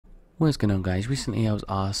What's going on, guys? Recently I was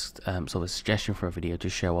asked sort of a suggestion for a video to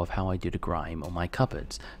show off how I do the grime on my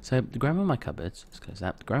cupboards. So the grime on my cupboards, let's close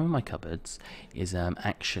that. The grime on my cupboards is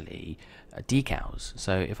actually decals.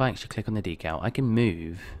 So if I actually click on the decal, I can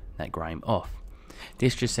move that grime off.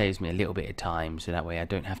 This just saves me a little bit of time, so that way I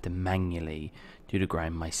don't have to manually do the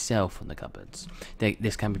grime myself on the cupboards.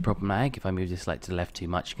 This can be problematic. If I move this light to the left too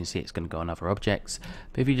much, you can see it's going to go on other objects,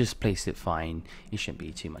 but if you just place it fine, it shouldn't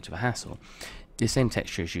be too much of a hassle. The same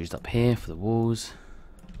texture is used up here for the walls,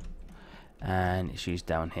 and it's used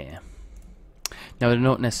down here. Now, they're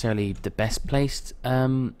not necessarily the best placed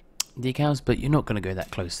decals, but you're not going to go that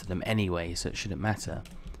close to them anyway, so it shouldn't matter.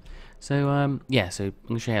 So yeah, so I'm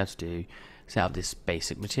going to show you how to set up this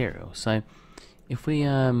basic material. So if we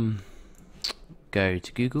go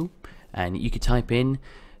to Google, and you could type in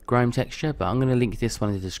grime texture, but I'm going to link this one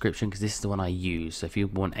in the description because this is the one I use. So if you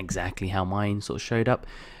want exactly how mine sort of showed up,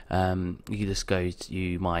 you can just go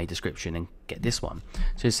to my description and get this one.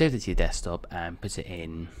 So save it to your desktop and put it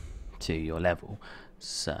in to your level.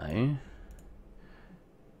 So I'm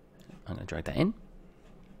going to drag that in.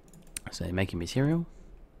 So making material,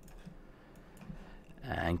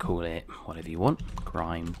 and call it whatever you want,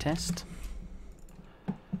 grime test,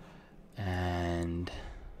 and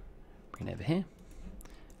bring it over here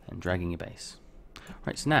and dragging your base.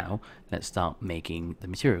 Right, so now let's start making the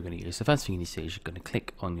material we're going to use. The first thing you need to do is you're going to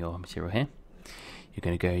click on your material here. You're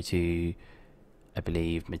going to go to, I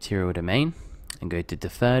believe, material domain, and go to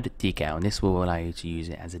deferred decal, and this will allow you to use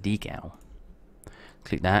it as a decal.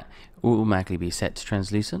 Click that. It will automatically be set to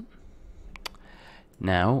translucent.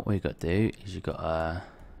 Now what you've got to do is you've got to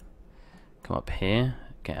come up here,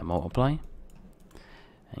 get a multiply,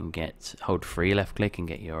 and hold free left click and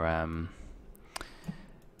get your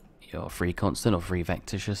free constant, or free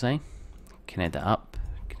vector should I say. Connect that up.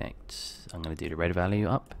 I'm going to do the red value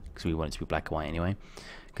up because we want it to be black and white anyway,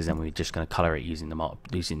 because then we're just going to color it using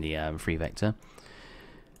the free vector.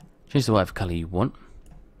 Change to whatever color you want,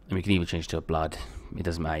 and we can even change to a blood. It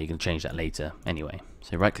doesn't matter, you can change that later anyway.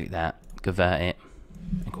 So right click that, convert it,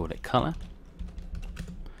 and call it color.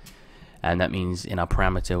 And that means in our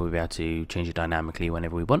parameter we'll be able to change it dynamically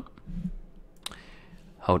whenever we want.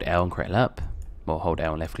 Hold L and create LURP, or hold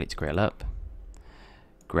L and left click to create LURP.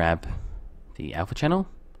 Grab the alpha channel,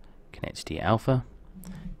 connect to your alpha,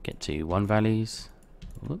 get to 1 values,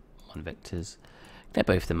 1 vectors, connect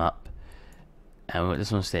both of them up, and we want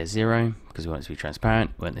this one to stay at 0 because we want it to be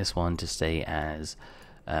transparent. We want this one to stay as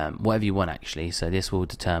whatever you want actually. So this will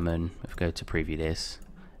determine, if we go to preview this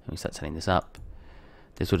and we start setting this up,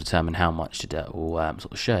 this will determine how much the dirt will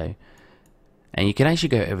sort of show. And you can actually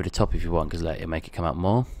go over the top if you want, because it'll make it come out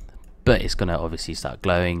more, but it's going to obviously start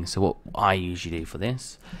glowing. So what I usually do for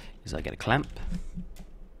this is I get a clamp,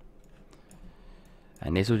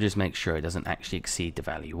 and this will just make sure it doesn't actually exceed the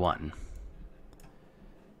value 1.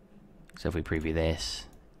 So if we preview this,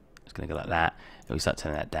 it's going to go like that. If we start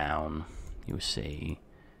turning that down, you will see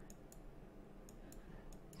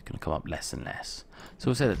it's going to come up less and less. So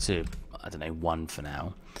we'll set that to, I don't know, 1 for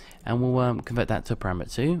now, and we'll convert that to a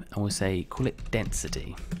parameter 2, and we'll say, call it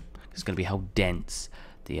density. It's going to be how dense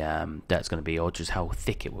the dirt's going to be, or just how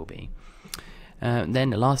thick it will be.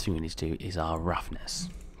 Then the last thing we need to do is our roughness.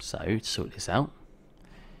 So to sort this out,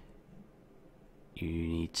 you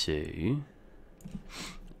need to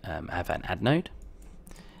have an add node,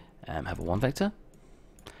 have a 1 vector,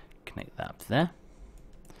 connect that up to there,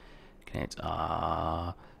 connect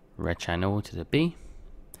our red channel to the B,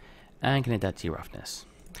 and connect that to your roughness.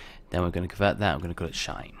 Then we're going to convert that, I'm going to call it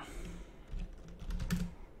shine.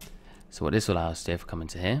 So what this will allow us to do, if we come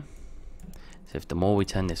into here, so if the more we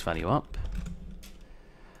turn this value up,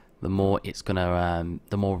 the more it's gonna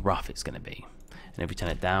the more rough it's gonna be. And if we turn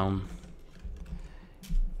it down,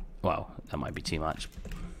 well, that might be too much,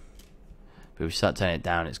 but if we start turning it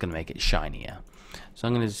down, it's gonna make it shinier. So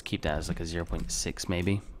I'm gonna just keep that as like a 0.6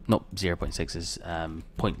 maybe, not 0.6, is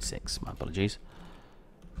 0.6, my apologies.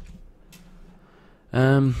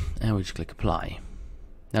 And we just click apply.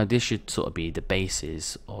 Now this should sort of be the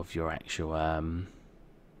basis of your actual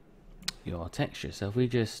your texture. So if we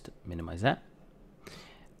just minimize that,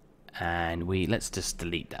 and let's just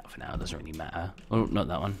delete that for now, it doesn't really matter. Oh, not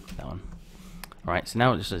that one, that one. Alright, so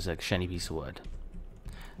now it just looks like a shiny piece of wood.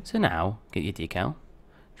 So now get your decal,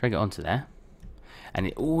 drag it onto there, and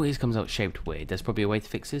it always comes out shaped weird. There's probably a way to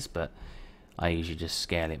fix this, but I usually just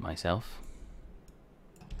scale it myself.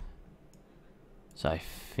 So I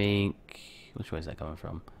think, which way is that coming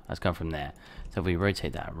from? That's coming from there. So if we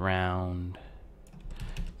rotate that around,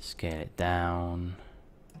 scale it down,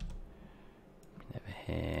 over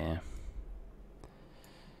here,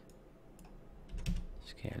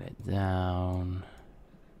 scale it down,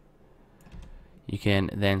 you can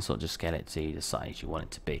then sort of just scale it to the size you want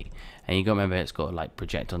it to be. And you got to remember it's got to like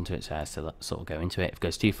project onto it, so it has to sort of go into it. If it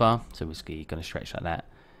goes too far, so basically you're going to stretch like that,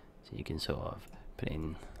 so you can sort of put it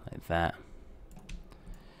in like that.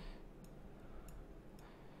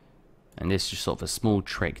 And this is just sort of a small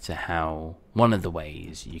trick to how, one of the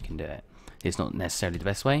ways you can do it. It's not necessarily the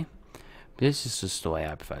best way, but this is just the way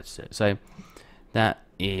I prefer to do it. So that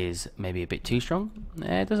is maybe a bit too strong.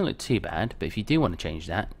 It doesn't look too bad, but if you do want to change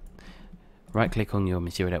that, right click on your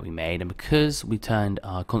material that we made, and because we turned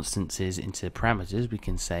our constants into parameters, we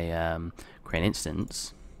can say create an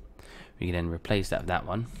instance. We can then replace that with that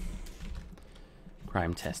one,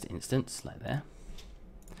 grime test instance, like there.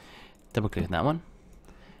 Double click on that one,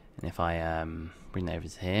 and if I bring that over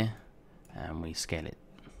to here and we scale it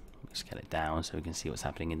down so we can see what's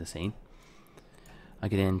happening in the scene, I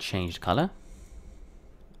can then change the color.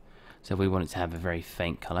 So if we want it to have a very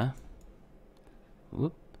faint color,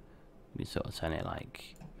 whoop, we sort of turn it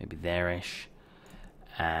like maybe there-ish,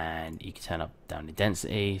 and you can turn up down the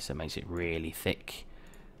density so it makes it really thick.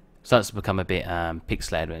 Starts to become a bit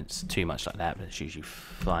pixelated when it's too much like that, but it's usually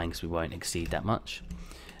fine because we won't exceed that much.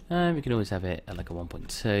 We can always have it at like a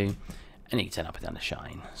 1.2, and you can turn up and down the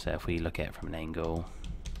shine. So if we look at it from an angle,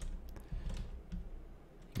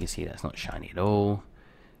 you can see that's not shiny at all.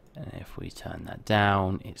 And if we turn that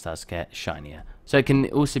down, it starts to get shinier. So it can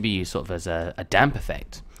also be used sort of as a damp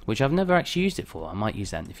effect, which I've never actually used it for. I might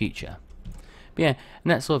use that in the future. But yeah,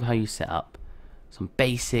 and that's sort of how you set up some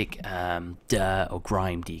basic dirt or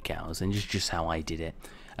grime decals, and just how I did it.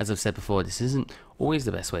 As I've said before, this isn't always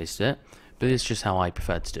the best way to do it, but it's just how I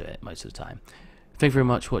prefer to do it most of the time. Thank you very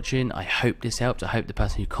much for watching. I hope this helped. I hope the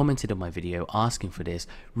person who commented on my video asking for this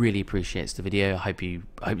really appreciates the video. I hope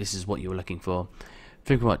this is what you were looking for.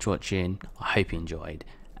 Thank you very much for watching. I hope you enjoyed,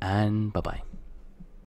 and bye bye.